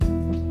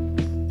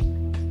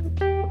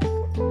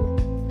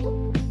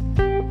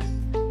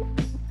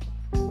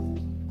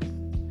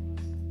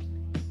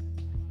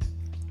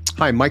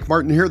Hi, Mike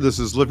Martin here. This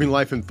is Living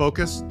Life in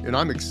Focus, and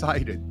I'm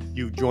excited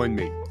you've joined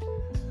me.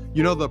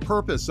 You know, the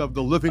purpose of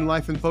the Living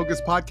Life in Focus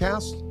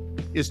podcast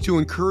is to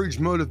encourage,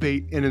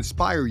 motivate, and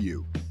inspire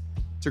you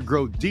to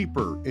grow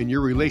deeper in your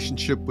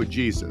relationship with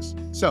Jesus.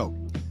 So,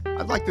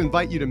 I'd like to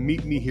invite you to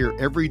meet me here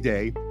every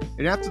day,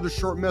 and after the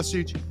short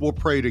message, we'll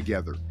pray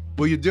together.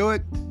 Will you do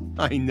it?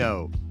 I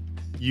know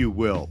you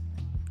will.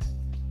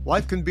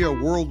 Life can be a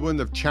whirlwind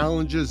of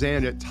challenges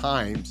and at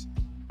times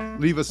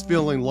leave us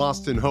feeling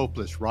lost and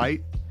hopeless,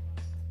 right?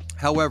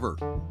 However,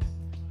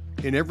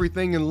 in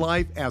everything in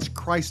life, as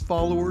Christ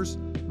followers,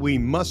 we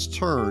must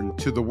turn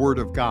to the Word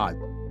of God.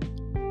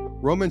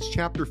 Romans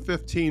chapter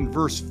 15,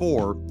 verse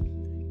 4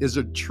 is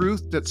a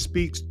truth that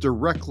speaks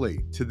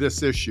directly to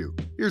this issue.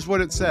 Here's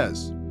what it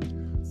says.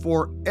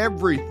 For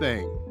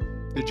everything.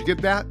 Did you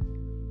get that?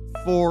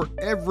 For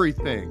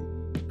everything.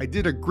 I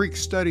did a Greek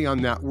study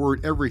on that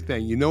word,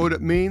 everything. You know what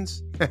it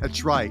means?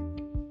 That's right,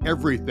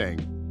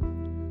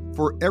 everything.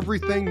 For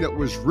everything that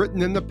was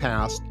written in the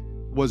past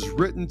was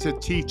written to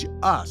teach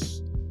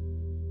us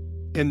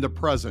in the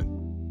present,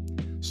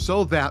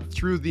 so that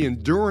through the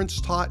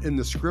endurance taught in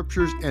the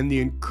scriptures and the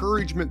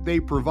encouragement they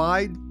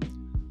provide,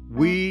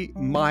 we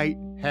might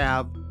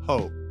have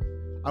hope.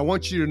 I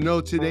want you to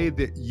know today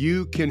that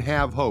you can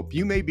have hope.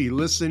 You may be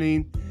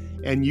listening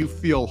and you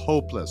feel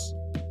hopeless.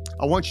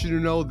 I want you to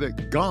know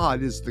that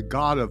God is the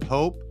God of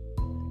hope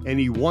and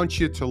He wants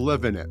you to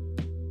live in it.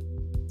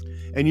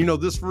 And you know,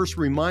 this verse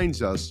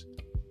reminds us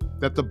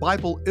that the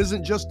Bible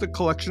isn't just a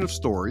collection of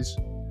stories.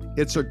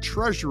 It's a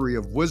treasury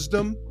of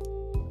wisdom,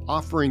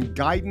 offering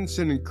guidance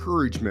and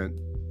encouragement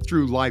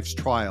through life's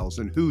trials.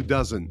 And who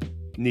doesn't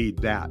need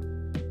that?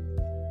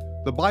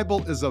 The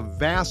Bible is a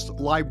vast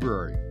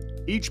library.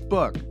 Each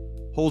book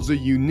holds a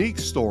unique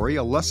story,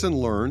 a lesson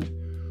learned,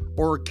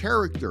 or a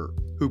character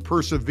who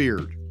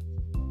persevered.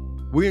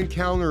 We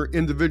encounter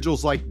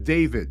individuals like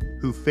David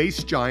who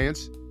faced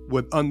giants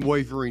with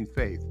unwavering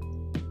faith.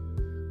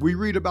 We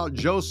read about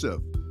Joseph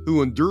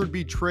who endured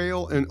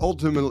betrayal and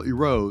ultimately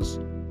rose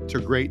to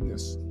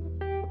greatness.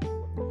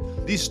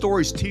 These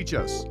stories teach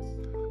us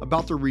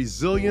about the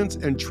resilience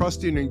and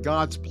trusting in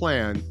God's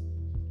plan,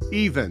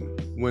 even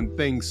when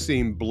things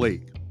seem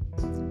bleak.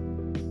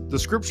 The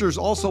scriptures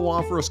also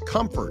offer us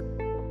comfort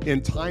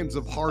in times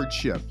of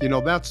hardship. You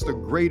know, that's the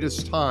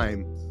greatest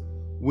time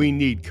we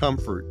need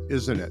comfort,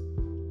 isn't it?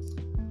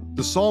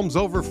 The Psalms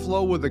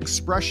overflow with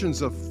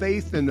expressions of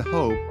faith and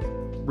hope,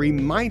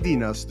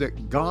 reminding us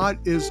that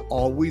God is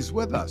always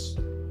with us.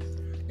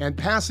 And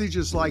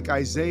passages like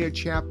Isaiah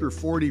chapter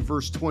 40,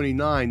 verse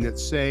 29 that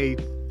say,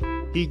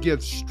 He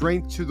gives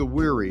strength to the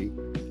weary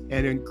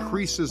and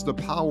increases the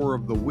power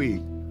of the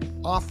weak,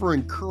 offer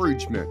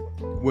encouragement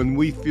when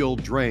we feel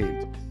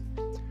drained.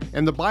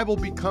 And the Bible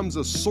becomes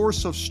a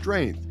source of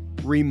strength,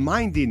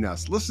 reminding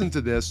us, listen to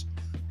this,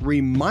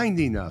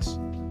 reminding us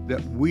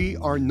that we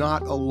are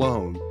not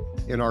alone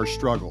in our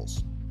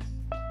struggles.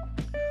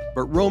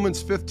 But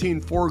Romans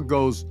 15:4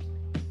 goes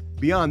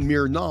beyond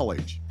mere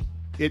knowledge.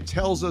 It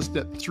tells us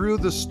that through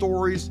the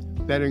stories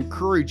that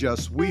encourage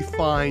us, we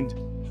find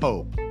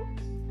hope.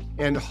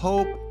 And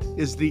hope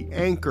is the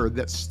anchor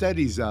that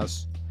steadies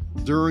us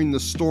during the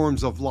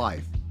storms of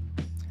life.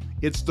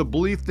 It's the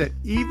belief that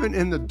even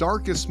in the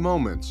darkest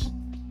moments,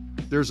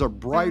 there's a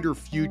brighter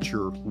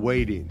future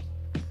waiting.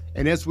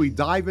 And as we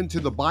dive into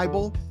the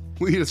Bible,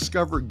 we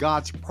discover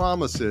God's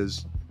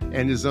promises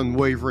and His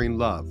unwavering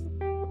love.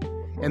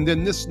 And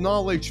then this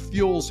knowledge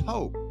fuels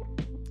hope,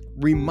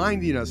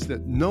 reminding us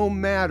that no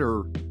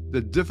matter the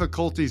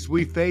difficulties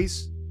we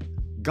face,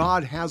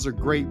 God has a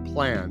great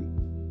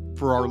plan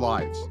for our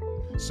lives.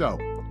 So,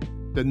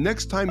 the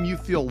next time you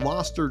feel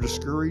lost or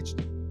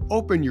discouraged,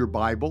 open your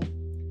Bible,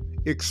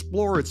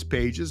 explore its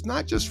pages,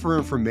 not just for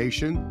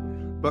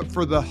information, but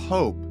for the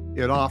hope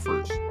it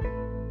offers.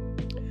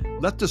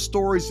 Let the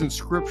stories and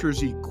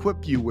scriptures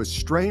equip you with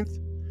strength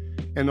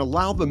and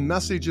allow the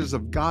messages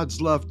of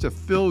God's love to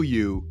fill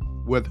you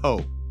with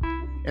hope.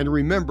 And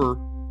remember,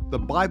 the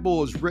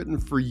Bible is written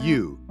for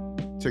you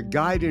to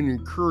guide and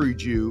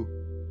encourage you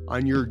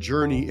on your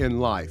journey in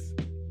life.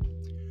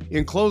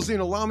 In closing,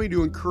 allow me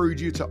to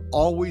encourage you to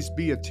always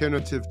be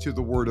attentive to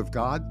the Word of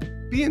God.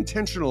 Be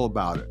intentional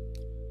about it.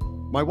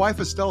 My wife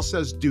Estelle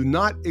says, do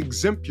not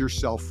exempt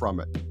yourself from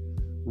it.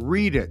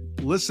 Read it,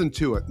 listen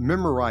to it,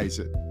 memorize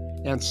it,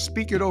 and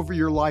speak it over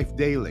your life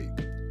daily.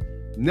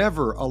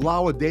 Never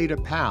allow a day to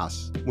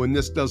pass when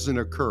this doesn't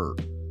occur,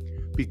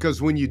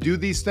 because when you do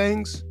these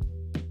things,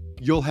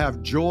 you'll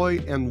have joy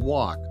and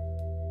walk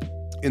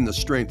in the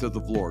strength of the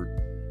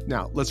Lord.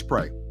 Now, let's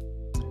pray.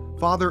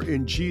 Father,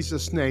 in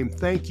Jesus' name,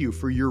 thank you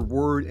for your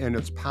word and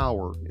its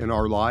power in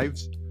our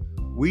lives.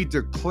 We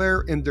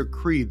declare and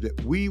decree that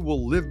we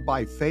will live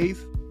by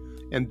faith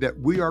and that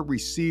we are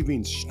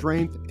receiving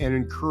strength and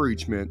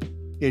encouragement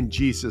in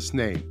Jesus'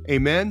 name.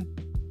 Amen?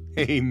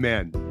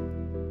 Amen.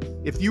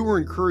 If you were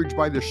encouraged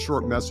by this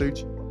short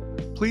message,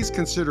 please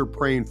consider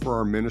praying for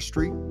our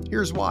ministry.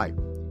 Here's why.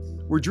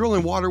 We're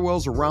drilling water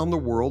wells around the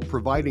world,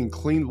 providing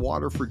clean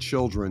water for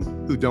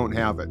children who don't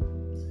have it.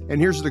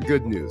 And here's the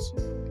good news.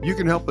 you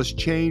can help us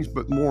change,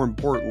 but more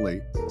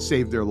importantly,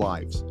 save their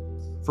lives.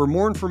 For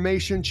more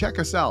information, check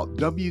us out,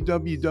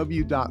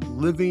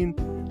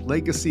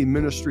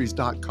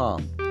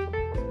 www.livinglegacyministries.com.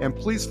 And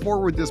please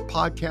forward this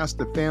podcast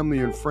to family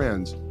and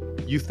friends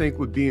you think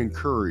would be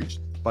encouraged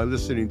by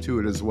listening to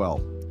it as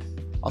well.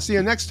 I'll see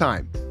you next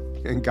time,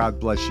 and God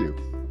bless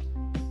you.